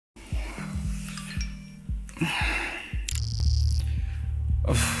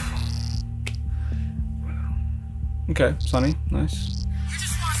Okay, SONY, nice.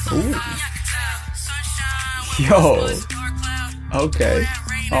 Ooh. Yo. Okay.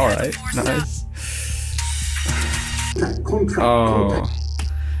 All right. Nice. Oh.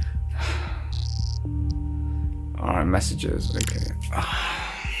 All right. Messages. Okay.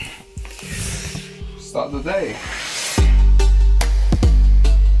 Start the day.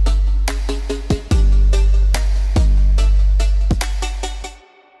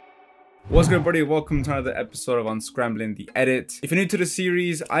 What's good, everybody? Welcome to another episode of Unscrambling the Edit. If you're new to the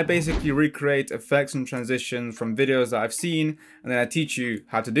series, I basically recreate effects and transitions from videos that I've seen, and then I teach you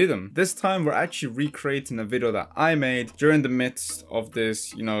how to do them. This time, we're actually recreating a video that I made during the midst of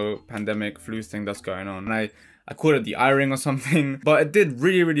this, pandemic flu thing that's going on. And I called it the eye ring or something, but it did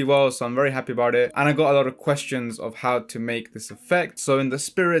really well, so I'm very happy about it. And I got a lot of questions of how to make this effect. So in the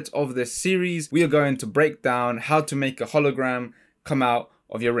spirit of this series, we are going to break down how to make a hologram come out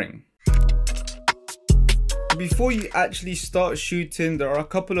of your ring. Before you actually start shooting, there are a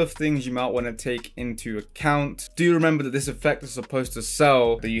couple of things you might want to take into account. Do remember that this effect is supposed to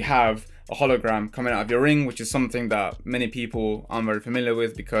sell that you have a hologram coming out of your ring, which is something that many people aren't very familiar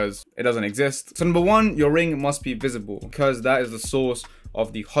with because it doesn't exist. So number one, your ring must be visible because that is the source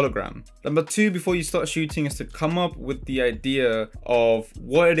of the hologram. Number two, before you start shooting, is to come up with the idea of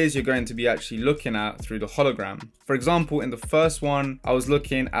what it is you're going to be actually looking at through the hologram. For example, in the first one, I was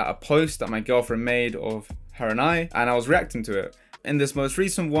looking at a post that my girlfriend made of her and I was reacting to it. In this most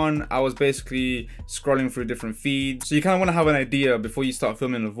recent one, I was basically scrolling through different feeds. So you kind of want to have an idea before you start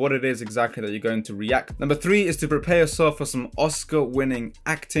filming of what it is exactly that you're going to react. Number three is to prepare yourself for some Oscar-winning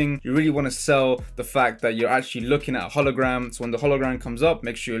acting. You really want to sell the fact that you're actually looking at a hologram. So when the hologram comes up,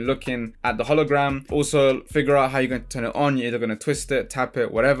 make sure you're looking at the hologram. Also, figure out how you're going to turn it on. You're either going to twist it, tap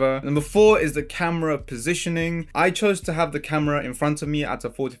it, whatever. Number four is the camera positioning. I chose to have the camera in front of me at a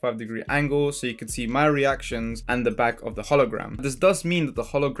 45-degree angle so you can see my reactions and the back of the hologram. This does mean that the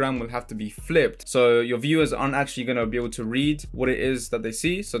hologram will have to be flipped, so your viewers aren't actually going to be able to read what it is that they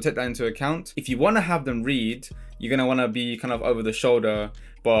see, so take that into account. If you want to have them read, you're going to want to be kind of over the shoulder,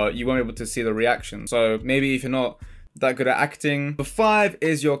 but you won't be able to see the reaction. So maybe if you're not that good at acting. Number five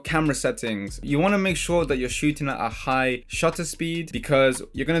is your camera settings. You want to make sure that you're shooting at a high shutter speed because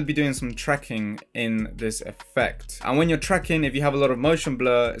you're going to be doing some tracking in this effect. And when you're tracking, if you have a lot of motion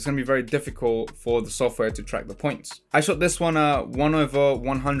blur, it's going to be very difficult for the software to track the points. I shot this one at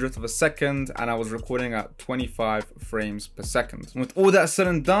 1/100th of a second and I was recording at 25 frames per second. And with all that said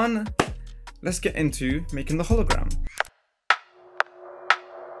and done, let's get into making the hologram.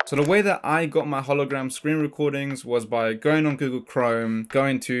 So the way that I got my hologram screen recordings was by going on Google Chrome,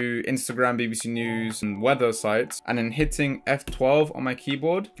 going to Instagram, BBC News and weather sites, and then hitting F12 on my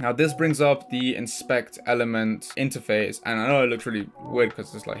keyboard. Now this brings up the inspect element interface, and I know it looks really weird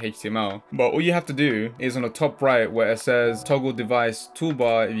because it's like HTML, but all you have to do is on the top right where it says toggle device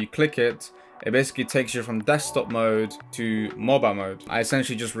toolbar, if you click it, it basically takes you from desktop mode to mobile mode. I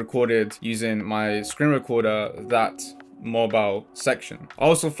essentially just recorded using my screen recorder that mobile section. I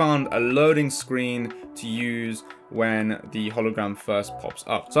also found a loading screen to use when the hologram first pops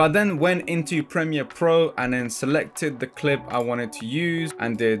up. So I then went into Premiere Pro and then selected the clip I wanted to use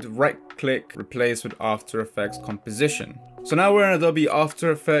and did right click, replace with After Effects composition. So now we're in Adobe After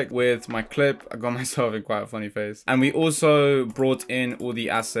Effects with my clip. I got myself in quite a funny face. And we also brought in all the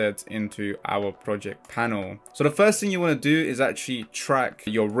assets into our project panel. So the first thing you want to do is actually track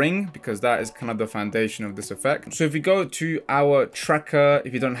your ring because that is kind of the foundation of this effect. So if we go to our tracker,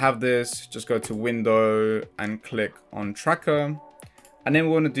 if you don't have this, just go to Window and click on Tracker. And then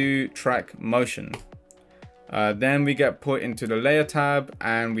we want to do Track Motion. Then we get put into the layer tab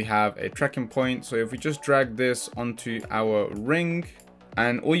and we have a tracking point. So if we just drag this onto our ring,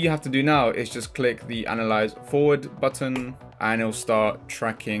 and all you have to do now is just click the Analyze Forward button and it'll start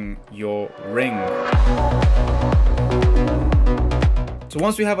tracking your ring. So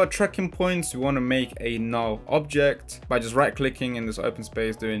once we have our tracking points, we want to make a null object by just right clicking in this open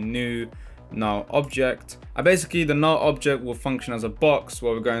space, doing new null object. And basically the null object will function as a box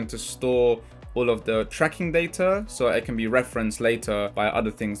where we're going to store all of the tracking data so it can be referenced later by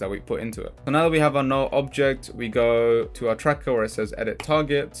other things that we put into it. So now that we have our null object, we go to our tracker where it says edit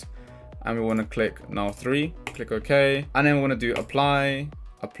target and we want to click null 3, click OK, and then we want to do apply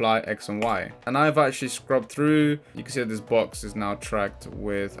X and Y. And I've actually scrubbed through. You can see that this box is now tracked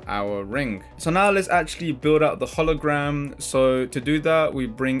with our ring. So now let's actually build out the hologram. So to do that, we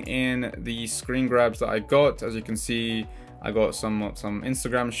bring in the screen grabs that I got. As you can see, I got some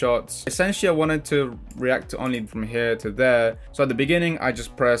Instagram shots. Essentially, I wanted to react to only from here to there. So at the beginning, I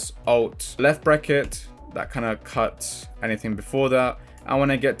just press Alt left bracket, that kind of cuts anything before that. And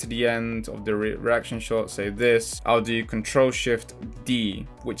when I get to the end of the reaction shot, say this, I'll do Ctrl+Shift+D,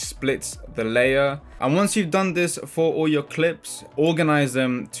 which splits the layer. And once you've done this for all your clips, organize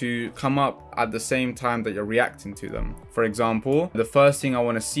them to come up at the same time that you're reacting to them. For example, the first thing I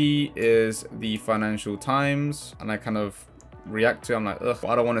want to see is the Financial Times, and I kind of react to it. I'm like, ugh,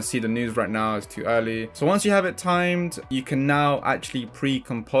 I don't want to see the news right now, it's too early. So once you have it timed, you can now actually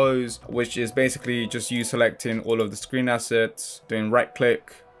pre-compose, which is basically just you selecting all of the screen assets, doing right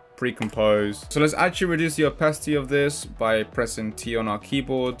click, pre-compose. So let's actually reduce the opacity of this by pressing T on our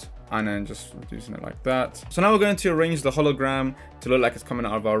keyboard and then just reducing it like that. So now we're going to arrange the hologram to look like it's coming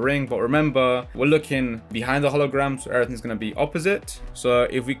out of our ring, but remember, we're looking behind the hologram, so everything's gonna be opposite. So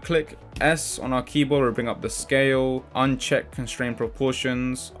if we click S on our keyboard, we'll bring up the scale, uncheck constraint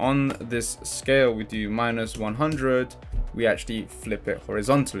proportions. On this scale, we do -100, we actually flip it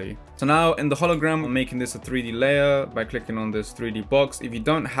horizontally. So now in the hologram, I'm making this a 3D layer by clicking on this 3D box. If you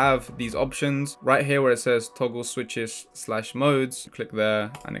don't have these options, right here where it says toggle switches / modes, click there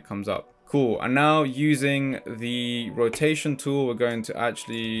and it comes up. Cool, and now using the rotation tool, we're going to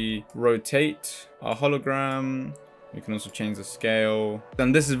actually rotate our hologram. We can also change the scale.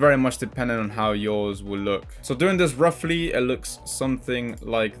 And this is very much dependent on how yours will look. So doing this roughly, it looks something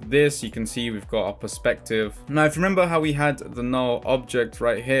like this. You can see we've got our perspective. Now, if you remember how we had the null object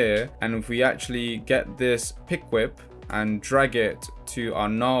right here, and if we actually get this pick whip and drag it to our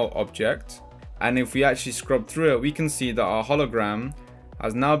null object, and if we actually scrub through it, we can see that our hologram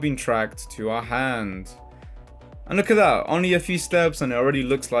has now been tracked to our hand. And look at that, only a few steps and it already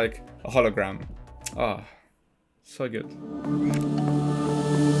looks like a hologram. Ah, so good.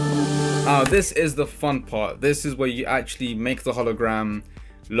 Now this is the fun part. This is where you actually make the hologram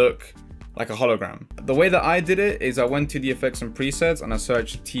look like a hologram. The way that I did it is I went to the effects and presets and I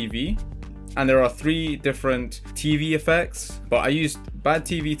searched TV. And there are 3 different TV effects, but I used Bad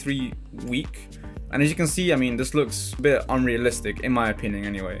TV 3 Weak. And as you can see, I mean, this looks a bit unrealistic in my opinion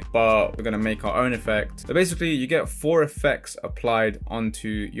anyway, but we're gonna make our own effect. So basically you get 4 effects applied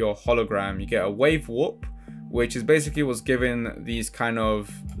onto your hologram. You get a wave warp, which is basically what's given these kind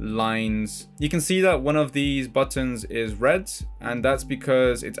of lines. You can see that one of these buttons is red, and that's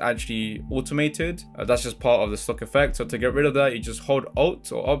because it's actually automated. That's just part of the stock effect. So to get rid of that, you just hold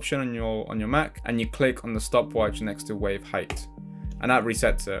Alt or Option on your Mac, and you click on the stopwatch next to wave height, and that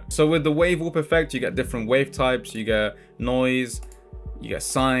resets it. So with the wave warp effect, you get different wave types. You get noise, you get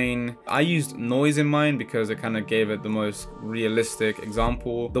sine. I used noise in mine because it kind of gave it the most realistic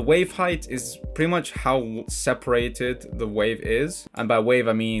example. The wave height is pretty much how separated the wave is. And by wave,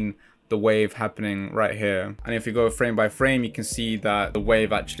 I mean the wave happening right here. And if you go frame by frame, you can see that the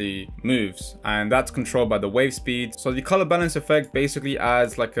wave actually moves, and that's controlled by the wave speed. So the color balance effect basically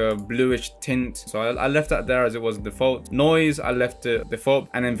adds like a bluish tint. So I left that there as it was default. Noise, I left it default.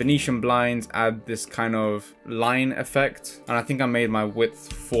 And then Venetian blinds add this kind of line effect. And I think I made my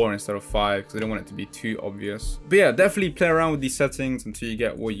width 4 instead of 5 because I didn't want it to be too obvious. But yeah, definitely play around with these settings until you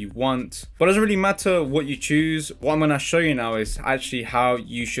get what you want. But it doesn't really matter what you choose. What I'm gonna show you now is actually how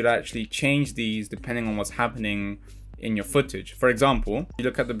you should actually change these depending on what's happening in your footage. For example, you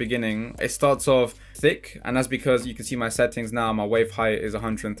look at the beginning, it starts off thick, and that's because you can see my settings now. My wave height is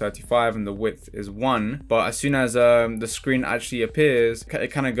 135 and the width is 1. But as soon as the screen actually appears, it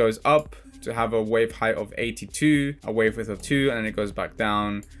kind of goes up to have a wave height of 82, a wave width of 2, and then it goes back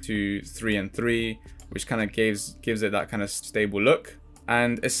down to 3 and 3, which kind of gives it that kind of stable look.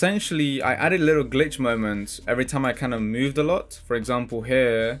 And essentially, I added little glitch moments every time I kind of moved a lot. For example,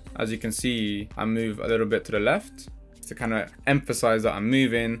 here, as you can see, I move a little bit to the left to kind of emphasize that I'm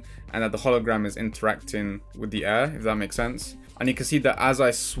moving and that the hologram is interacting with the air, if that makes sense. And you can see that as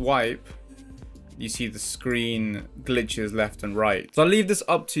I swipe, you see the screen glitches left and right. So I'll leave this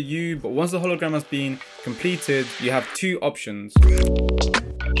up to you, but once the hologram has been completed, you have 2 options.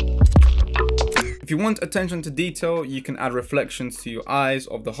 If you want attention to detail, you can add reflections to your eyes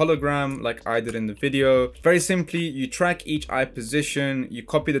of the hologram like I did in the video. Very simply, you track each eye position, you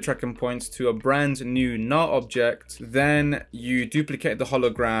copy the tracking points to a brand new null object, then you duplicate the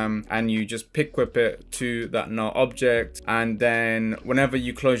hologram and you just pick whip it to that null object. And then whenever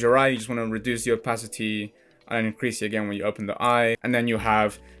you close your eye, you just want to reduce the opacity and increase it again when you open the eye. And then you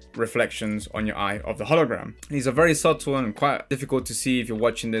have reflections on your eye of the hologram. These are very subtle and quite difficult to see if you're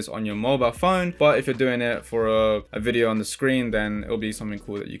watching this on your mobile phone, but if you're doing it for a video on the screen, then it'll be something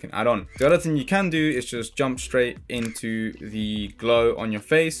cool that you can add on. The other thing you can do is just jump straight into the glow on your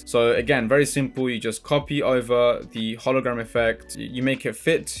face. So again, very simple. You just copy over the hologram effect, you make it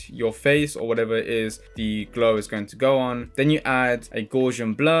fit your face or whatever it is the glow is going to go on. Then you add a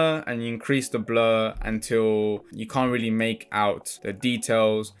Gaussian blur and you increase the blur until you can't really make out the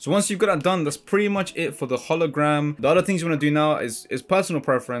details. So once you've got that done, that's pretty much it for the hologram. The other things you want to do now is personal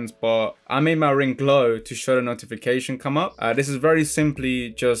preference, but I made my ring glow to show the notification come up. This is very simply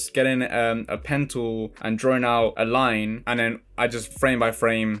just getting a pen tool and drawing out a line, and then I just frame by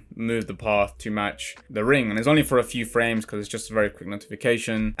frame move the path to match the ring, and it's only for a few frames because it's just a very quick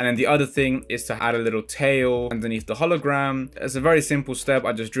notification. And then the other thing is to add a little tail underneath the hologram. It's a very simple step.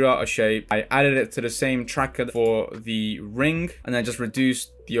 I just drew out a shape, I added it to the same tracker for the ring, and then just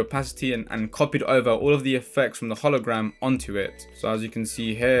reduced the opacity and copied over all of the effects from the hologram onto it. So as you can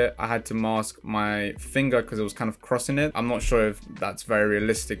see here, I had to mask my finger because it was kind of crossing it. I'm not sure if that's very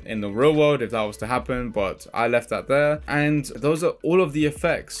realistic in the real world if that was to happen, but I left that there. And those are all of the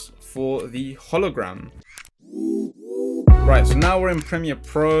effects for the hologram. Right, so now we're in Premiere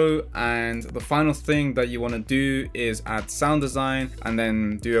Pro, and the final thing that you want to do is add sound design and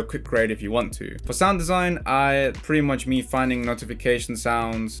then do a quick grade if you want to. For sound design, pretty much me finding notification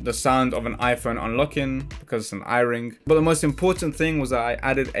sounds, the sound of an iPhone unlocking because it's an iRing. But the most important thing was that I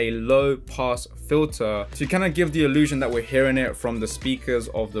added a low pass filter to kind of give the illusion that we're hearing it from the speakers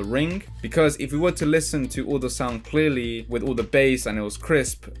of the ring. Because if we were to listen to all the sound clearly with all the bass and it was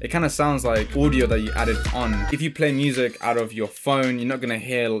crisp, it kind of sounds like audio that you added on. If you play music out of your phone, you're not going to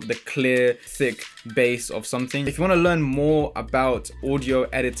hear the clear, thick bass of something. If you want to learn more about audio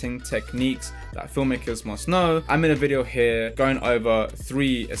editing techniques that filmmakers must know, I made a video here going over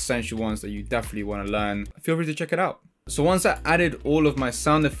 3 essential ones that you definitely want to learn. Feel free to check it out. So once I added all of my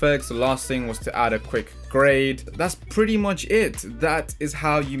sound effects, the last thing was to add a quick grade. That's pretty much it. That is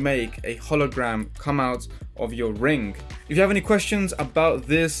how you make a hologram come out of your ring. If you have any questions about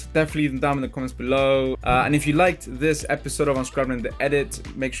this, definitely leave them down in the comments below. And if you liked this episode of Unscribbling the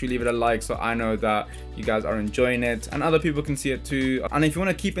Edit, make sure you leave it a like so I know that you guys are enjoying it and other people can see it too. And if you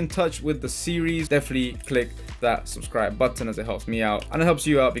want to keep in touch with the series, definitely click that subscribe button as it helps me out and it helps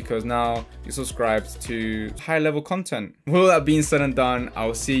you out because now you're subscribed to high level content. With all that being said and done, I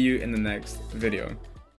will see you in the next video.